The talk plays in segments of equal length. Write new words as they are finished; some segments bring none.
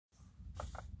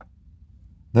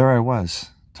There I was,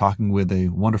 talking with a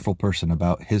wonderful person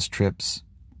about his trips,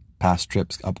 past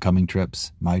trips, upcoming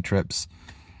trips, my trips,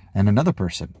 and another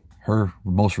person, her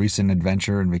most recent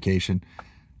adventure and vacation,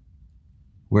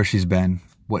 where she's been,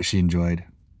 what she enjoyed.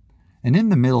 And in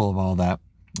the middle of all that,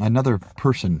 another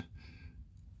person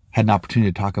had an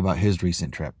opportunity to talk about his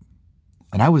recent trip.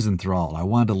 And I was enthralled. I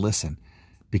wanted to listen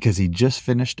because he just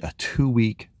finished a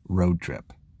 2-week road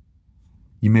trip.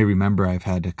 You may remember I've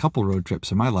had a couple road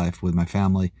trips in my life with my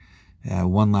family,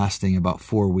 one lasting about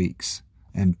 4 weeks.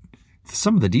 And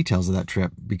some of the details of that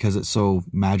trip, because it's so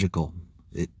magical,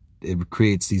 it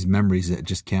creates these memories that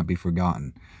just can't be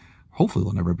forgotten. Hopefully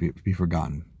will never be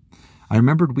forgotten. I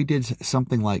remembered we did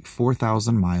something like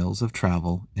 4,000 miles of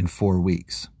travel in 4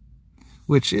 weeks,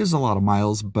 which is a lot of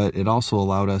miles, but it also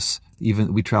allowed us,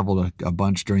 we traveled a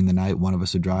bunch during the night. One of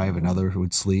us would drive, another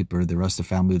would sleep, or the rest of the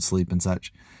family would sleep and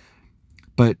such.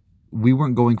 But we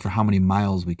weren't going for how many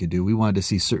miles we could do. We wanted to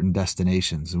see certain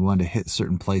destinations. We wanted to hit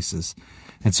certain places.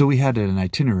 And so we had an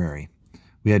itinerary.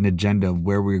 We had an agenda of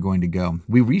where we were going to go.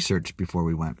 We researched before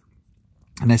we went.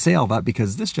 And I say all that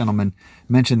because this gentleman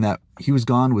mentioned that he was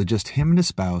gone with just him and his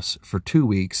spouse for 2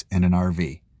 weeks in an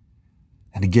RV.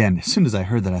 And again, as soon as I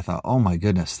heard that, I thought, oh my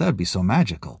goodness, that would be so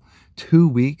magical. 2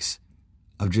 weeks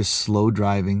of just slow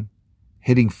driving,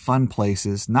 hitting fun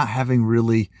places, not having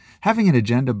an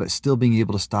agenda, but still being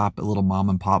able to stop at little mom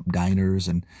and pop diners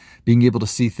and being able to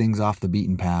see things off the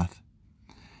beaten path.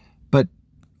 But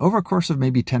over a course of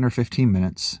maybe 10 or 15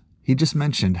 minutes, he just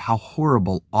mentioned how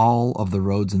horrible all of the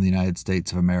roads in the United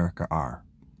States of America are.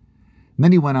 And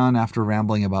then he went on, after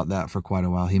rambling about that for quite a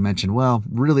while. He mentioned, well,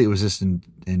 really it was just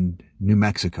in New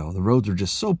Mexico. The roads were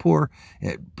just so poor.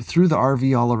 It threw the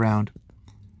RV all around.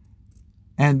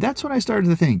 And that's when I started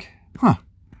to think,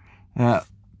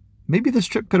 maybe this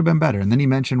trip could have been better. And then he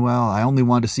mentioned, well, I only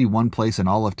wanted to see one place in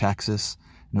all of Texas,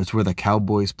 and it's where the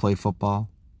Cowboys play football.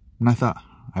 And I thought,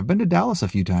 I've been to Dallas a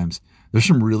few times. There's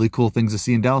some really cool things to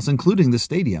see in Dallas, including the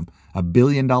stadium, $1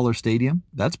 billion stadium.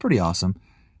 That's pretty awesome.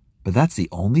 But that's the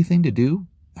only thing to do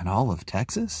in all of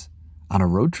Texas on a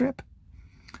road trip?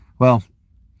 Well,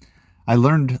 I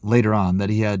learned later on that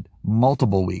he had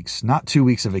multiple weeks, not 2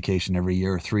 weeks of vacation every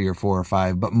year, 3 or 4 or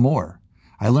 5, but more.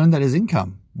 I learned that his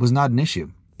income was not an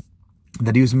issue,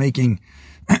 that he was making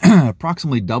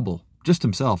approximately double, just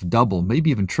himself, double, maybe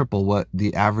even triple what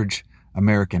the average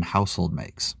American household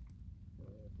makes.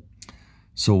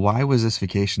 So why was this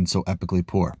vacation so epically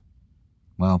poor?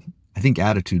 Well, I think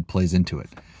attitude plays into it.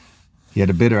 He had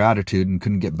a bitter attitude and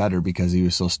couldn't get better because he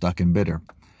was so stuck in bitter.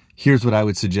 Here's what I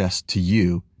would suggest to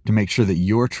you to make sure that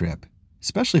your trip,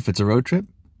 especially if it's a road trip,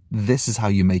 this is how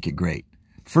you make it great.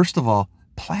 First of all,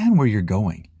 plan where you're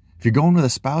going. If you're going with a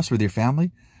spouse, with your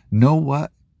family, know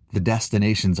what the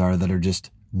destinations are that are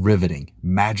just riveting,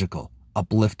 magical,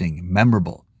 uplifting,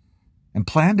 memorable, and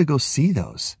plan to go see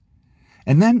those.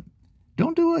 And then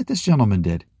don't do what this gentleman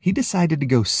did. He decided to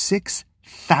go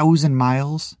 6,000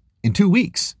 miles in 2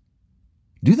 weeks.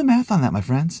 Do the math on that, my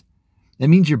friends. That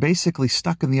means you're basically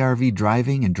stuck in the RV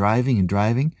driving and driving and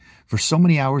driving for so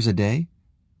many hours a day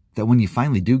that when you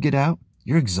finally do get out,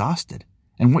 you're exhausted.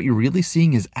 And what you're really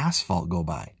seeing is asphalt go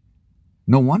by.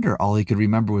 No wonder all he could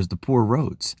remember was the poor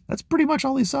roads. That's pretty much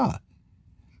all he saw.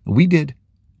 We did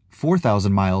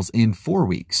 4,000 miles in 4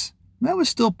 weeks. That was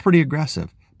still pretty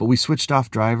aggressive, but we switched off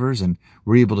drivers and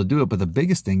were able to do it. But the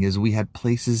biggest thing is we had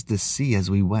places to see as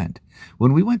we went.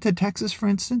 When we went to Texas, for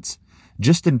instance,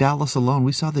 just in Dallas alone,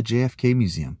 we saw the JFK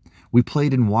Museum. We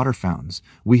played in water fountains.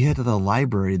 We hit the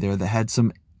library there that had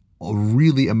some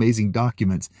really amazing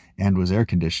documents and was air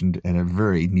conditioned at a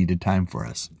very needed time for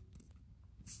us.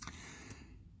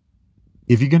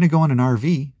 If you're going to go on an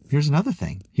RV, here's another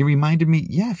thing. He reminded me,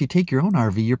 if you take your own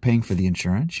RV, you're paying for the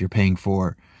insurance. You're paying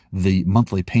for the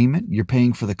monthly payment. You're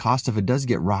paying for the cost if it does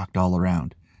get rocked all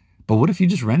around. But what if you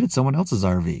just rented someone else's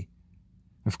RV?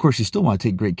 Of course, you still want to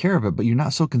take great care of it, but you're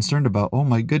not so concerned about, oh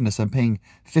my goodness, I'm paying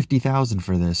 $50,000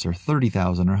 for this, or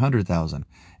 $30,000 or $100,000,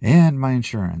 and my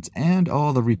insurance, and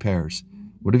all the repairs.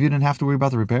 What if you didn't have to worry about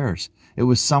the repairs? It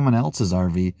was someone else's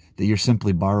RV that you're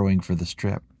simply borrowing for this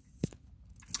trip.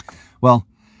 Well,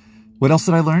 what else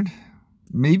did I learn?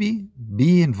 Maybe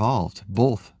be involved,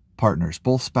 both partners,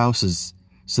 both spouses,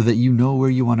 so that you know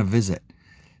where you want to visit.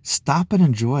 Stop and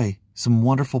enjoy some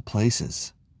wonderful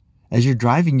places. As you're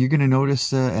driving, you're going to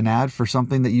notice an ad for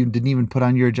something that you didn't even put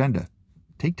on your agenda.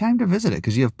 Take time to visit it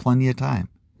because you have plenty of time.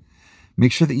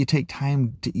 Make sure that you take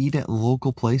time to eat at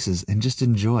local places and just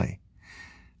enjoy.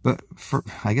 But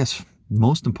I guess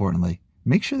most importantly,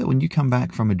 make sure that when you come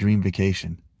back from a dream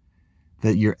vacation,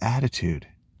 that your attitude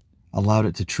allowed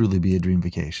it to truly be a dream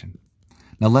vacation.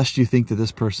 Now, lest you think that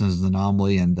this person is an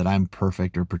anomaly and that I'm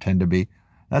perfect or pretend to be,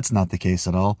 that's not the case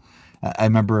at all. I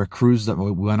remember a cruise that we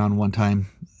went on one time,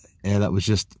 and that was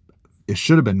just, it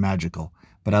should have been magical,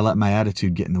 but I let my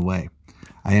attitude get in the way.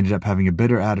 I ended up having a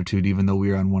bitter attitude even though we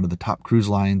were on one of the top cruise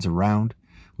lines around.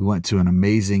 We went to an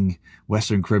amazing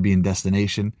Western Caribbean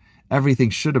destination. Everything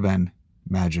should have been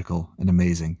magical and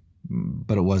amazing,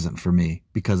 but it wasn't for me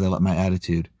because I let my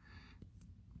attitude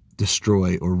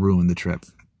destroy or ruin the trip.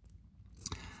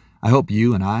 I hope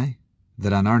you and I,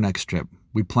 that on our next trip,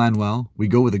 we plan well, we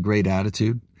go with a great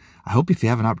attitude. I hope if you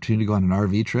have an opportunity to go on an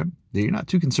RV trip, that you're not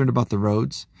too concerned about the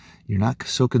roads. You're not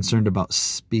so concerned about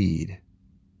speed.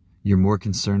 You're more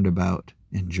concerned about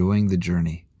enjoying the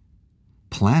journey,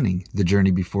 planning the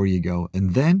journey before you go,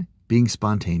 and then being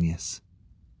spontaneous.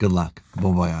 Good luck.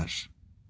 Bon voyage.